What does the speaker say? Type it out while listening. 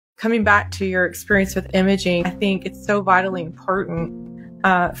coming back to your experience with imaging, I think it's so vitally important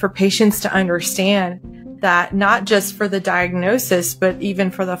for patients to understand that not just for the diagnosis, but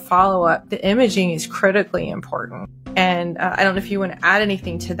even for the follow-up, the imaging is critically important. And I don't know if you want to add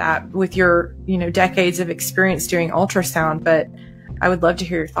anything to that with your, decades of experience doing ultrasound, but I would love to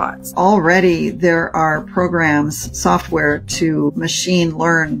hear your thoughts. Already there are programs, software to machine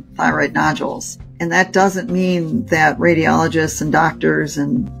learn thyroid nodules. And that doesn't mean that radiologists and doctors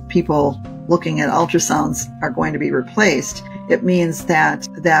and people looking at ultrasounds are going to be replaced. It means that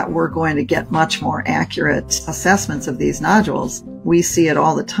we're going to get much more accurate assessments of these nodules. We see it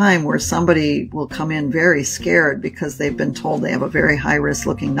all the time where somebody will come in very scared because they've been told they have a very high risk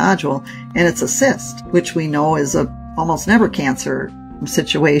looking nodule, and it's a cyst, which we know is a almost never cancer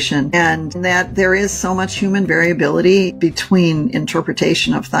situation, and that there is so much human variability between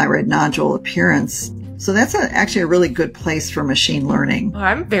interpretation of thyroid nodule appearance. So that's actually a really good place for machine learning.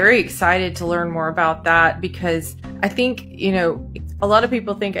 I'm very excited to learn more about that because I think, a lot of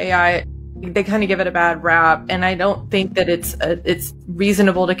people think AI, they kind of give it a bad rap. And I don't think that it's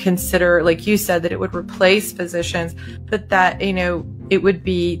reasonable to consider, like you said, that it would replace physicians, but that, it would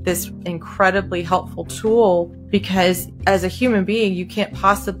be this incredibly helpful tool because as a human being, you can't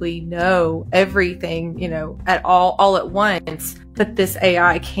possibly know everything, at all at once, but this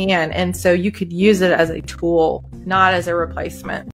AI can. And so you could use it as a tool, not as a replacement.